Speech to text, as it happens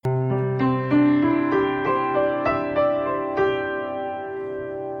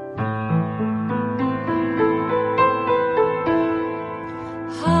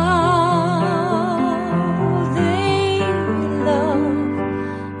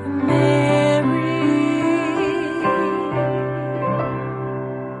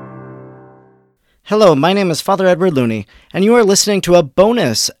Hello, my name is Father Edward Looney, and you are listening to a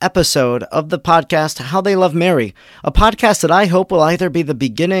bonus episode of the podcast How They Love Mary, a podcast that I hope will either be the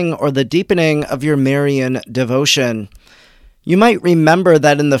beginning or the deepening of your Marian devotion. You might remember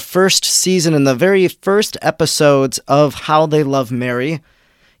that in the first season, in the very first episodes of How They Love Mary,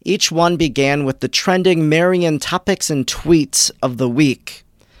 each one began with the trending Marian topics and tweets of the week,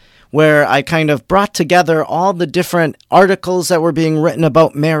 where I kind of brought together all the different articles that were being written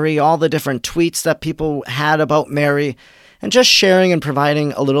about Mary, all the different tweets that people had about Mary, and just sharing and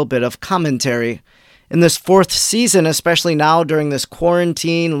providing a little bit of commentary. In this fourth season, especially now during this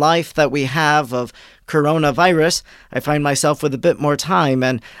quarantine life that we have of coronavirus, I find myself with a bit more time,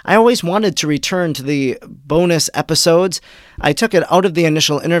 and I always wanted to return to the bonus episodes. I took it out of the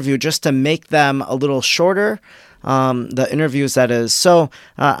initial interview just to make them a little shorter, the interviews, that is. So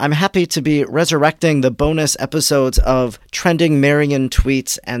I'm happy to be resurrecting the bonus episodes of trending Marian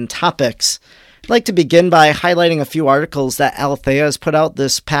tweets and topics. I'd like to begin by highlighting a few articles that Aletheia has put out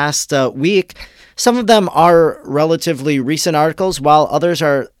this past week. Some of them are relatively recent articles, while others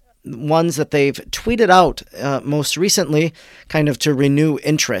are ones that they've tweeted out most recently, kind of to renew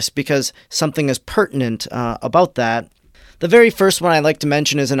interest because something is pertinent about that. The very first one I'd like to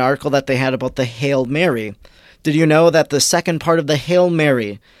mention is an article that they had about the Hail Mary. Did you know that the second part of the Hail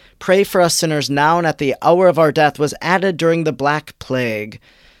Mary, pray for us sinners now and at the hour of our death, was added during the Black Plague?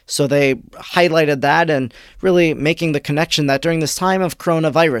 So they highlighted that and really making the connection that during this time of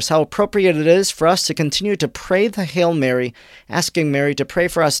coronavirus, how appropriate it is for us to continue to pray the Hail Mary, asking Mary to pray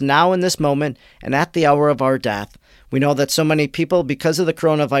for us now in this moment and at the hour of our death. We know that so many people, because of the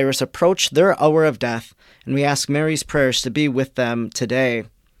coronavirus, approach their hour of death, and we ask Mary's prayers to be with them today.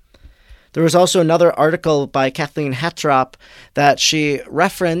 There was also another article by Kathleen Hattrop that she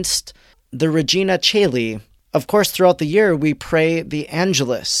referenced the Regina Caeli. Of course, throughout the year, we pray the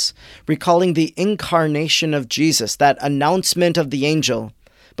Angelus, recalling the incarnation of Jesus, that announcement of the angel.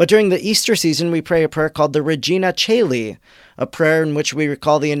 But during the Easter season, we pray a prayer called the Regina Caeli, a prayer in which we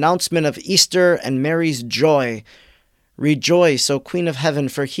recall the announcement of Easter and Mary's joy. Rejoice, O Queen of Heaven,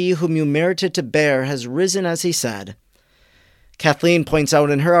 for he whom you merited to bear has risen as he said. Kathleen points out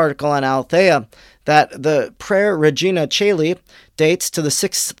in her article on Aletheia that the prayer Regina Caeli dates to the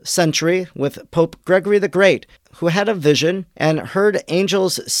 6th century with Pope Gregory the Great, who had a vision and heard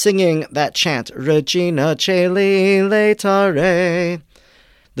angels singing that chant, Regina Caeli laetare.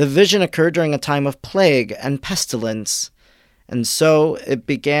 The vision occurred during a time of plague and pestilence, and so it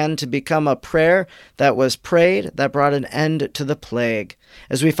began to become a prayer that was prayed that brought an end to the plague.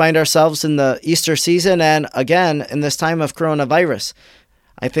 As we find ourselves in the Easter season and again in this time of coronavirus,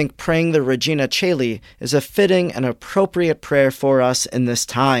 I think praying the Regina Caeli is a fitting and appropriate prayer for us in this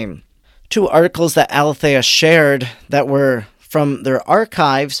time. Two articles that Aletheia shared that were from their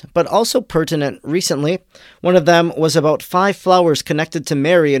archives, but also pertinent recently. One of them was about 5 flowers connected to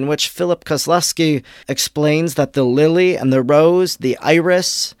Mary, in which Philip Kozlowski explains that the lily and the rose, the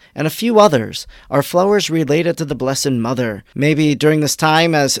iris, and a few others are flowers related to the Blessed Mother. Maybe during this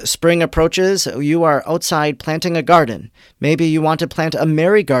time, as spring approaches, you are outside planting a garden. Maybe you want to plant a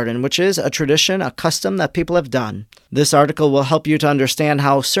Mary garden, which is a tradition, a custom that people have done. This article will help you to understand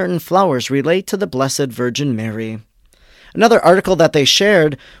how certain flowers relate to the Blessed Virgin Mary. Another article that they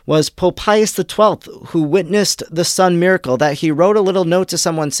shared was Pope Pius XII, who witnessed the sun miracle, that he wrote a little note to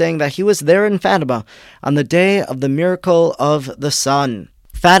someone saying that he was there in Fatima on the day of the miracle of the sun.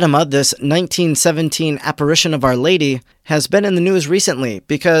 Fatima, this 1917 apparition of Our Lady, has been in the news recently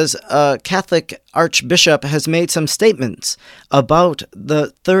because a Catholic archbishop has made some statements about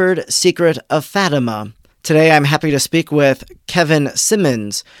the third secret of Fatima. Today, I'm happy to speak with Kevin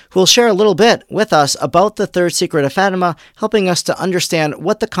Simmons, who will share a little bit with us about the third secret of Fatima, helping us to understand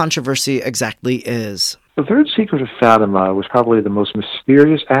what the controversy exactly is. The third secret of Fatima was probably the most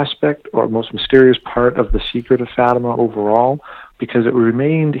mysterious aspect or most mysterious part of the secret of Fatima overall, because it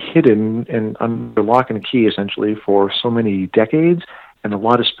remained hidden and under lock and key, essentially, for so many decades, and a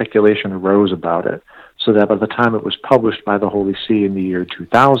lot of speculation arose about it, so that by the time it was published by the Holy See in the year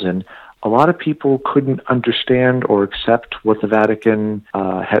 2000, a lot of people couldn't understand or accept what the Vatican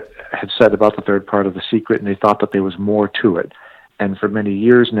had said about the third part of the secret, and they thought that there was more to it. And for many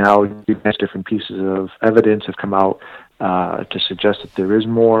years now, different pieces of evidence have come out to suggest that there is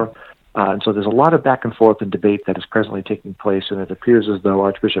more. And so there's a lot of back and forth and debate that is presently taking place, and it appears as though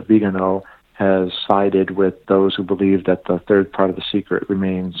Archbishop Vigano has sided with those who believe that the third part of the secret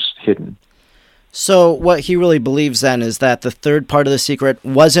remains hidden. So what he really believes then is that the third part of the secret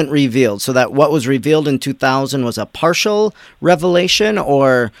wasn't revealed, so that what was revealed in 2000 was a partial revelation,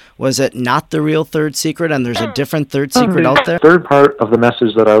 or was it not the real third secret and there's a different third secret out there? The third part of the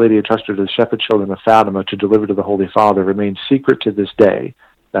message that Our Lady entrusted to the shepherd children of Fatima to deliver to the Holy Father remains secret to this day.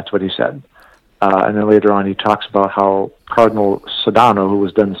 That's what he said. And then later on he talks about how Cardinal Sodano, who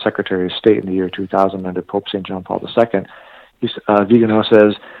was then the Secretary of State in the year 2000 under Pope St. John Paul II, Vigano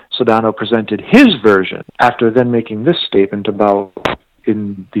says Sodano presented his version after then making this statement about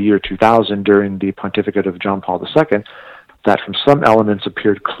in the year 2000 during the pontificate of John Paul II that from some elements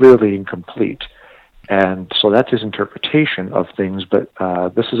appeared clearly incomplete. And so that's his interpretation of things, but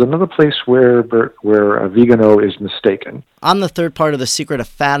this is another place where Vigano is mistaken. On the third part of the Secret of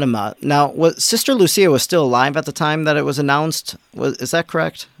Fatima, now, Sister Lucia was still alive at the time that it was announced? Is that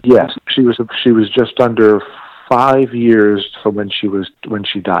correct? Yes, she was just under 5 years from when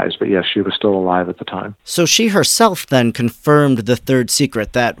she dies, but yes, she was still alive at the time. So she herself then confirmed the third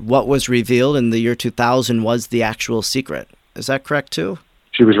secret, that what was revealed in the year 2000 was the actual secret. Is that correct too?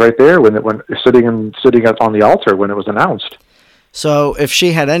 She was right there when sitting on the altar when it was announced. So if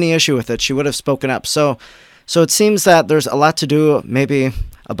she had any issue with it, she would have spoken up. So it seems that there's a lot to do maybe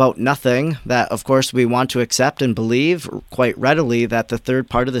about nothing, that of course we want to accept and believe quite readily that the third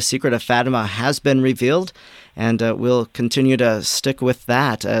part of the Secret of Fatima has been revealed, and we'll continue to stick with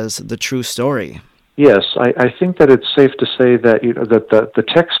that as the true story. Yes, I think that it's safe to say that that the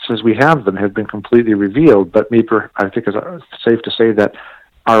texts as we have them have been completely revealed, but I think it's safe to say that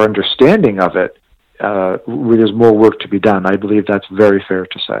our understanding of it, there's more work to be done. I believe that's very fair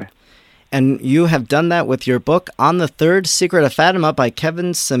to say. And you have done that with your book, On the Third Secret of Fatima by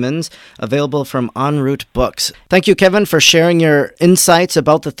Kevin Simmons, available from En Route Books. Thank you, Kevin, for sharing your insights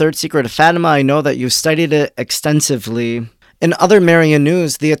about the Third Secret of Fatima. I know that you've studied it extensively. In other Marian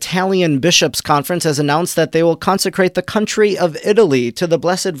news, the Italian Bishops' Conference has announced that they will consecrate the country of Italy to the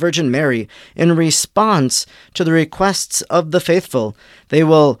Blessed Virgin Mary in response to the requests of the faithful. They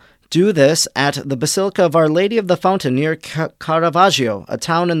will do this at the Basilica of Our Lady of the Fountain near Caravaggio, a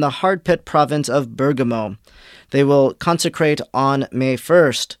town in the hard-hit province of Bergamo. They will consecrate on May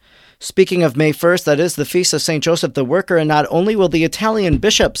 1st. Speaking of May 1st, that is the feast of St. Joseph the Worker, and not only will the Italian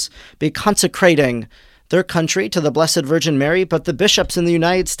bishops be consecrating their country to the Blessed Virgin Mary, but the bishops in the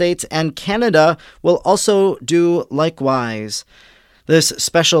United States and Canada will also do likewise. This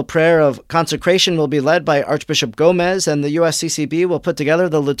special prayer of consecration will be led by Archbishop Gomez, and the USCCB will put together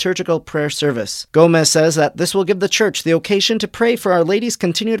the liturgical prayer service. Gomez says that this will give the Church the occasion to pray for Our Lady's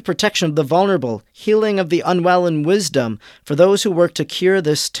continued protection of the vulnerable, healing of the unwell, and wisdom for those who work to cure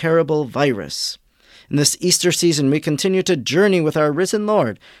this terrible virus. In this Easter season, we continue to journey with our risen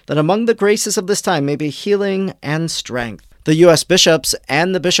Lord, that among the graces of this time may be healing and strength. The U.S. bishops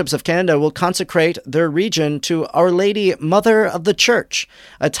and the bishops of Canada will consecrate their region to Our Lady, Mother of the Church,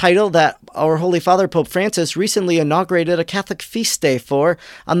 a title that our Holy Father Pope Francis recently inaugurated a Catholic feast day for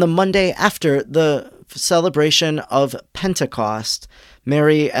on the Monday after the celebration of Pentecost.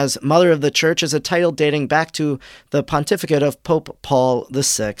 Mary as Mother of the Church is a title dating back to the pontificate of Pope Paul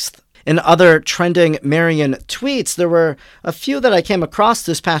VI. In other trending Marian tweets, there were a few that I came across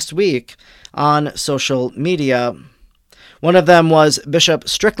this past week on social media. One of them was Bishop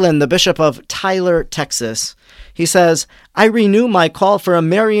Strickland, the Bishop of Tyler, Texas. He says, "I renew my call for a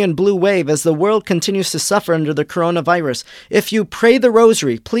Marian blue wave as the world continues to suffer under the coronavirus. If you pray the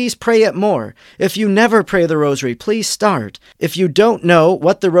rosary, please pray it more. If you never pray the rosary, please start. If you don't know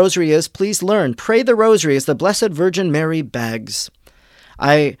what the rosary is, please learn. Pray the rosary as the Blessed Virgin Mary begs."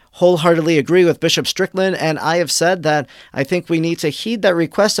 I wholeheartedly agree with Bishop Strickland, and I have said that I think we need to heed that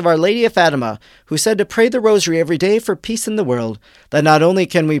request of Our Lady of Fatima, who said to pray the rosary every day for peace in the world. That not only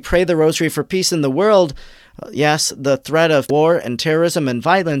can we pray the rosary for peace in the world, yes, the threat of war and terrorism and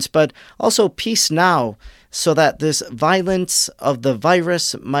violence, but also peace now, so that this violence of the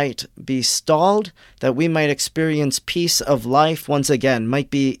virus might be stalled, that we might experience peace of life once again,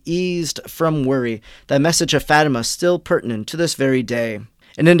 might be eased from worry. That message of Fatima still pertinent to this very day.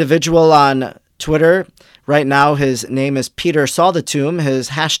 An individual on Twitter, right now his name is Peter Saw the Tomb,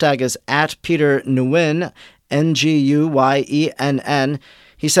 his hashtag is @PeterNguyen, Nguyenn.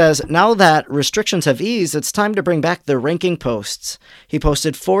 He says, now that restrictions have eased, it's time to bring back the ranking posts. He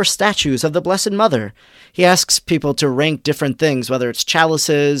posted 4 statues of the Blessed Mother. He asks people to rank different things, whether it's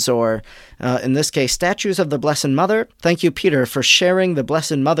chalices or, in this case, statues of the Blessed Mother. Thank you, Peter, for sharing the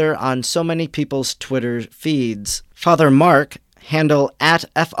Blessed Mother on so many people's Twitter feeds. Father Mark, handle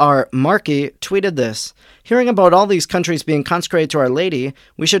 @FRMarkey, tweeted this: "Hearing about all these countries being consecrated to Our Lady,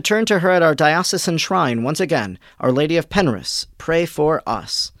 we should turn to her at our diocesan shrine once again, Our Lady of Penrith. Pray for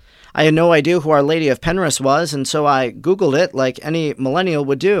us." I had no idea who Our Lady of Penrhos was, and so I Googled it like any millennial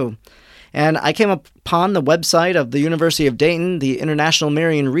would do. And I came upon the website of the University of Dayton, the International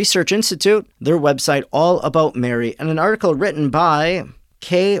Marian Research Institute, their website all about Mary, and an article written by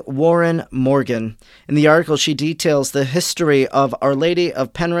K. Warren Morgan. In the article, she details the history of Our Lady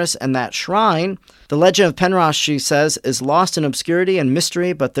of Penrhos and that shrine. The legend of Penrhos, she says, is lost in obscurity and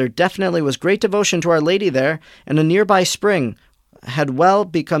mystery, but there definitely was great devotion to Our Lady there, and a nearby spring had well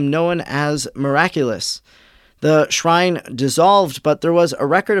become known as miraculous. The shrine dissolved, but there was a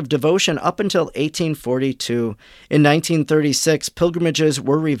record of devotion up until 1842. In 1936, pilgrimages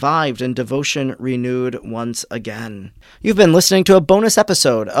were revived and devotion renewed once again. You've been listening to a bonus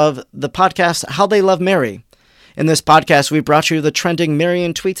episode of the podcast How They Love Mary. In this podcast, we brought you the trending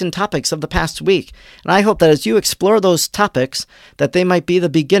Marian tweets and topics of the past week, and I hope that as you explore those topics, that they might be the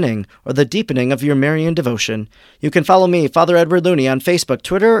beginning or the deepening of your Marian devotion. You can follow me, Father Edward Looney, on Facebook,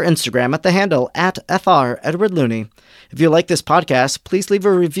 Twitter, or Instagram at the handle @FrEdwardLooney. If you like this podcast, please leave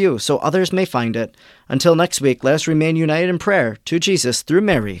a review so others may find it. Until next week, let us remain united in prayer to Jesus through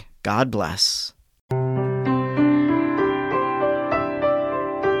Mary. God bless.